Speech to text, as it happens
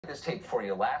This tape for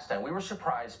you last time. We were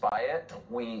surprised by it.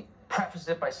 We prefaced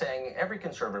it by saying every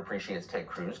conservative appreciates Ted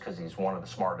Cruz because he's one of the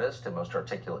smartest and most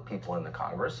articulate people in the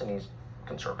Congress, and he's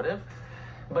conservative.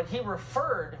 But he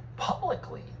referred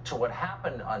publicly to what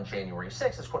happened on January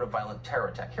 6th as, quote, a violent terror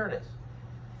attack. Here it is.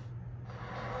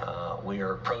 We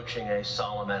are approaching a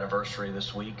solemn anniversary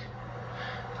this week,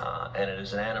 and it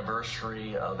is an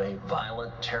anniversary of a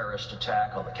violent terrorist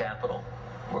attack on the Capitol,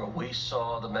 where we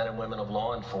saw the men and women of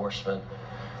law enforcement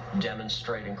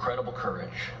demonstrate incredible courage,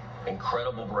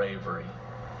 incredible bravery,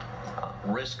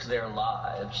 risk their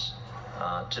lives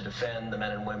to defend the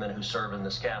men and women who serve in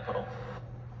this Capitol.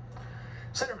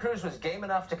 Senator Cruz was game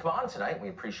enough to come on tonight. We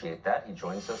appreciate that. He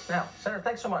joins us now. Senator,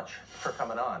 thanks so much for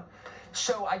coming on.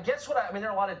 So I guess I mean,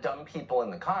 there are a lot of dumb people in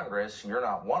the Congress. You're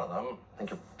not one of them. I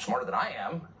think you're smarter than I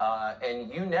am. And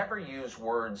you never use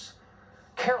words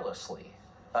carelessly.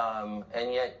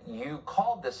 And yet you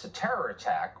called this a terror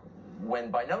attack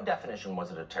when by no definition was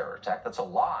it a terror attack. That's a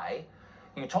lie.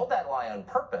 You told that lie on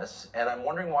purpose, and I'm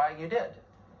wondering why you did.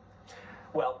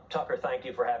 Well, Tucker, thank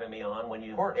you for having me on. When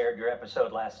you aired your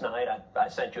episode last night, I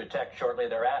sent you a text shortly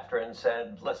thereafter and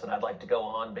said, listen, I'd like to go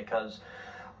on because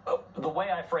the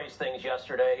way I phrased things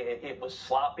yesterday, it was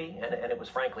sloppy and it was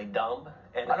frankly dumb.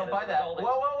 And I don't buy that.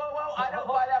 Whoa. I don't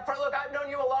buy that. Look, I've known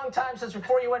you a long time, since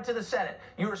before you went to the Senate.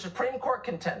 You were a Supreme Court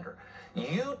contender.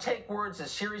 You take words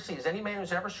as seriously as any man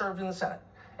who's ever served in the Senate.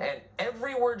 And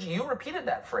every word, you repeated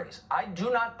that phrase. I do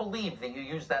not believe that you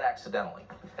used that accidentally.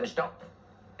 I just don't.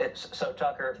 So,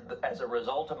 Tucker, as a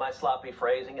result of my sloppy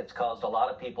phrasing, it's caused a lot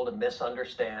of people to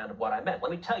misunderstand what I meant.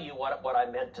 Let me tell you what I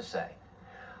meant to say.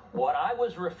 What I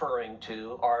was referring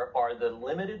to are the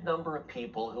limited number of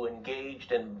people who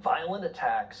engaged in violent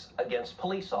attacks against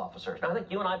police officers. Now, I think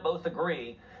you and I both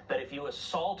agree that if you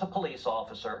assault a police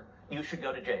officer, you should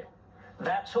go to jail.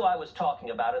 That's who I was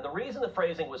talking about. And the reason the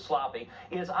phrasing was sloppy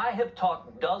is I have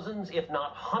talked dozens, if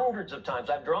not hundreds of times.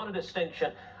 I've drawn a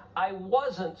distinction. I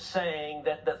wasn't saying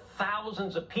that the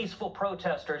thousands of peaceful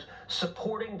protesters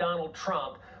supporting Donald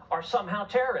Trump are somehow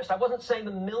terrorists. I wasn't saying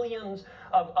the millions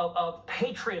of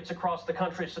patriots across the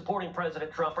country supporting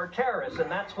President Trump are terrorists, and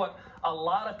that's what a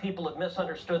lot of people have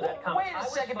misunderstood that comment. Wait a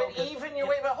second, but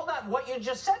hold on. What you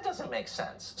just said doesn't make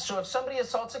sense. So if somebody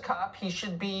assaults a cop, he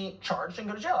should be charged and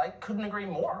go to jail. I couldn't agree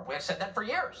more. We've said that for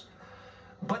years.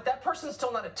 But that person's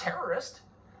still not a terrorist.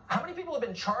 How many people have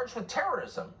been charged with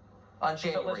terrorism on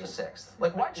January 6th?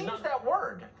 Like, why'd you use that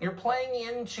word? You're playing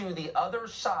into the other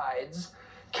side's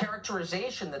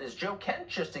characterization that, as Joe Kent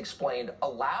just explained,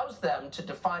 allows them to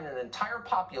define an entire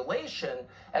population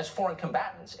as foreign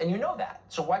combatants. And you know that.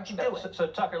 So why'd you do it? So,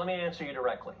 Tucker, let me answer you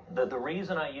directly. The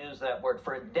reason I use that word,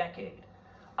 for a decade,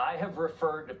 I have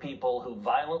referred to people who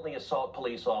violently assault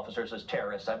police officers as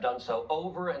terrorists. I've done so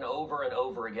over and over and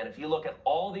over again. If you look at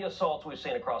all the assaults we've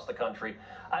seen across the country,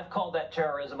 I've called that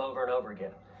terrorism over and over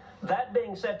again. That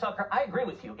being said, Tucker, I agree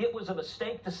with you. It was a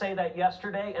mistake to say that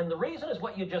yesterday, and the reason is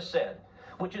what you just said,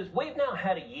 which is we've now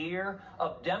had a year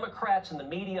of Democrats in the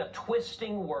media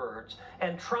twisting words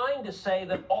and trying to say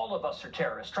that all of us are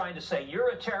terrorists, trying to say you're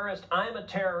a terrorist, I'm a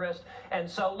terrorist. And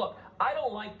so, look, I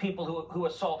don't like people who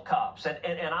assault cops, and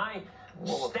I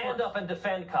stand up and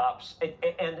defend cops.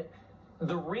 And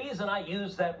the reason I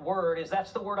use that word is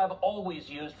that's the word I've always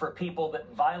used for people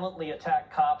that violently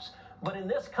attack cops. But in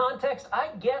this context, I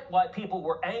get why people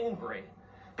were angry,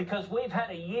 because we've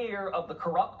had a year of the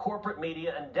corrupt corporate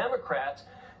media and Democrats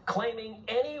claiming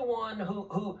anyone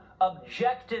who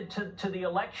objected to the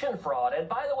election fraud. And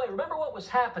by the way, remember what was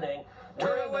happening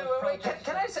during those protests?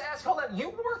 Can I just ask, hold on, you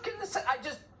work in the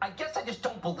I guess I just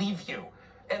don't believe you.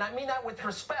 And I mean that with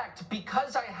respect,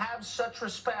 because I have such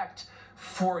respect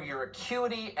for your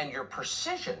acuity and your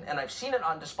precision. And I've seen it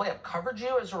on display. I've covered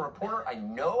you as a reporter. I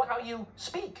know how you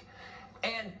speak.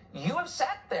 And you have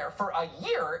sat there for a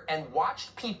year and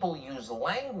watched people use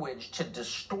language to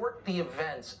distort the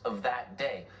events of that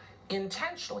day.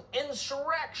 Intentionally.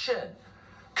 Insurrection.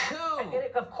 Coup.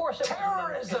 Of course it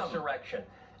terrorism. Was insurrection.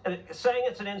 Saying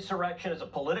it's an insurrection is a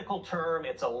political term.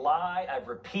 It's a lie. I've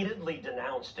repeatedly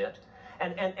denounced it.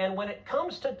 And when it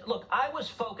comes to, look, I was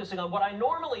focusing on what I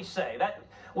normally say.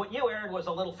 What you aired was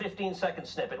a little 15-second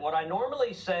snippet. What I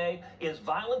normally say is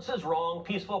violence is wrong,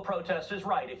 peaceful protest is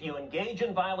right. If you engage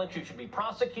in violence, you should be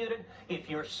prosecuted. If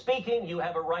you're speaking, you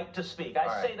have a right to speak.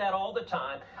 I say that all the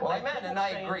time. Well, amen, and I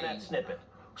agree. That snippet.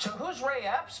 So who's Ray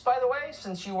Epps, by the way,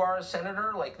 since you are a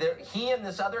senator? Like, he and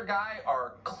this other guy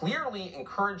are clearly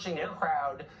encouraging the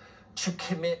crowd to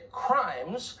commit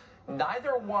crimes.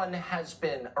 Neither one has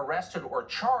been arrested or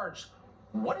charged.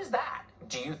 What is that?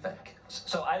 do you think?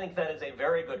 So I think that is a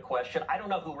very good question. I don't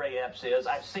know who Ray Epps is.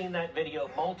 I've seen that video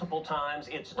multiple times.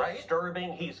 It's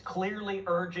disturbing. He's clearly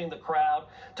urging the crowd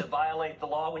to violate the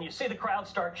law. When you see the crowd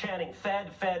start chanting,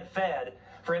 Fed, Fed, Fed,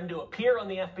 for him to appear on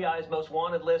the FBI's most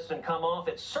wanted list and come off,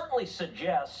 it certainly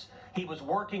suggests he was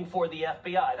working for the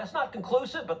FBI. That's not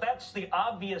conclusive, but that's the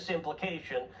obvious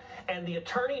implication. And the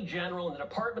Attorney General and the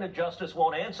Department of Justice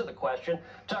won't answer the question.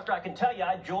 Tucker, I can tell you,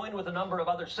 I joined with a number of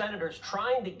other senators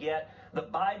trying to get the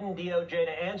Biden DOJ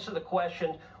to answer the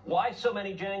question why so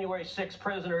many January 6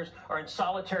 prisoners are in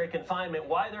solitary confinement,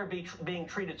 why they're being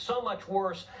treated so much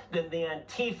worse than the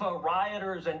Antifa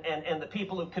rioters and the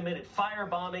people who committed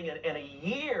firebombing and a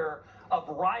year of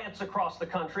riots across the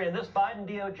country. And this Biden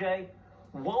DOJ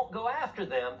won't go after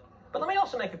them. But let me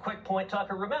also make a quick point,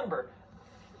 Tucker. Remember,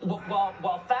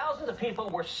 while thousands of people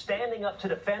were standing up to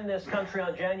defend this country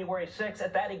on January 6th,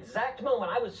 at that exact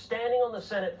moment, I was standing on the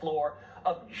Senate floor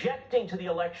objecting to the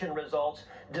election results,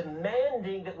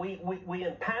 demanding that we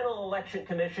impanel an election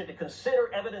commission to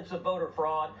consider evidence of voter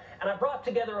fraud. And I brought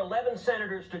together 11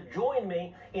 senators to join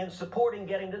me in supporting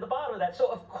getting to the bottom of that. So,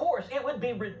 of course, it would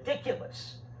be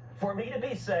ridiculous for me to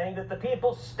be saying that the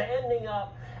people standing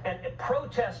up and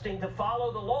protesting to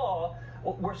follow the law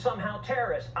were somehow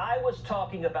terrorists. I was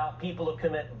talking about people who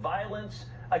commit violence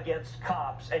against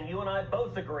cops, and you and I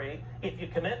both agree, if you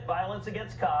commit violence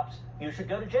against cops, you should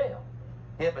go to jail.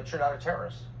 Yeah, but you're not a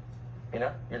terrorist. You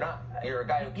know, you're not. You're a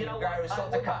guy who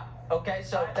assaulted a cop. Okay,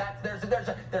 so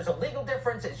there's a legal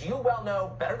difference, as you well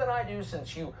know better than I do,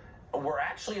 since you were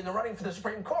actually in the running for the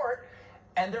Supreme Court.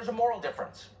 And there's a moral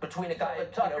difference between a guy.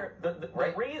 But Tucker, the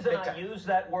reason I use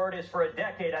that word is for a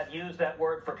decade I've used that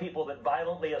word for people that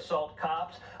violently assault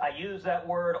cops. I use that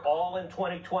word all in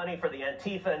 2020 for the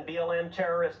Antifa and BLM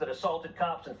terrorists that assaulted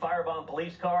cops and firebombed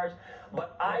police cars.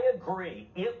 But I agree,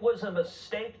 it was a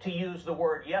mistake to use the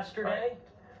word yesterday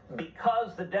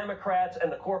because the Democrats and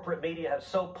the corporate media have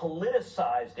so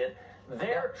politicized it.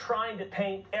 They're trying to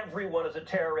paint everyone as a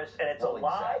terrorist, and it's a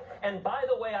lie. And by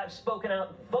the way, I've spoken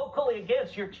out vocally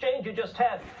against your exchange you just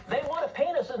had. They want to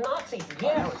paint us as Nazis.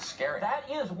 Yeah, that was scary. That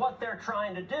is what they're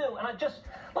trying to do. And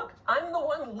look, I'm the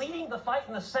one leading the fight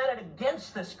in the Senate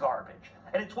against this garbage.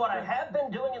 And it's what I have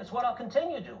been doing, and it's what I'll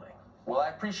continue doing. Well, I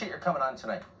appreciate your coming on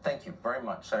tonight. Thank you very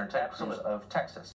much, Senator Cruz of Texas.